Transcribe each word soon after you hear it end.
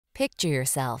Picture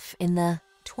yourself in the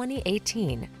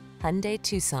 2018 Hyundai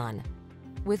Tucson.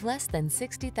 With less than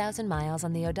 60,000 miles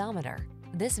on the odometer,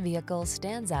 this vehicle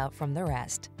stands out from the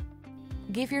rest.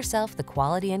 Give yourself the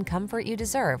quality and comfort you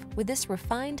deserve with this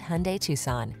refined Hyundai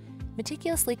Tucson.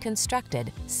 Meticulously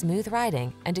constructed, smooth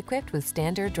riding, and equipped with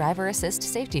standard driver assist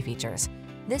safety features,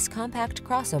 this compact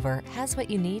crossover has what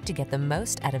you need to get the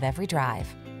most out of every drive.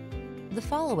 The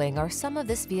following are some of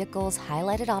this vehicle's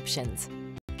highlighted options: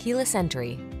 keyless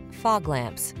entry, fog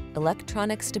lamps,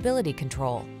 electronic stability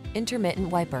control, intermittent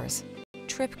wipers,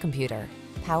 trip computer,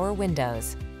 power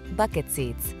windows, bucket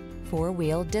seats,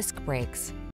 four-wheel disc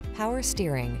brakes, power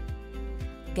steering.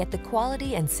 Get the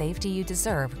quality and safety you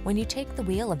deserve when you take the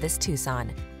wheel of this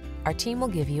Tucson. Our team will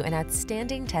give you an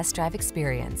outstanding test drive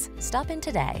experience. Stop in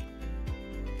today.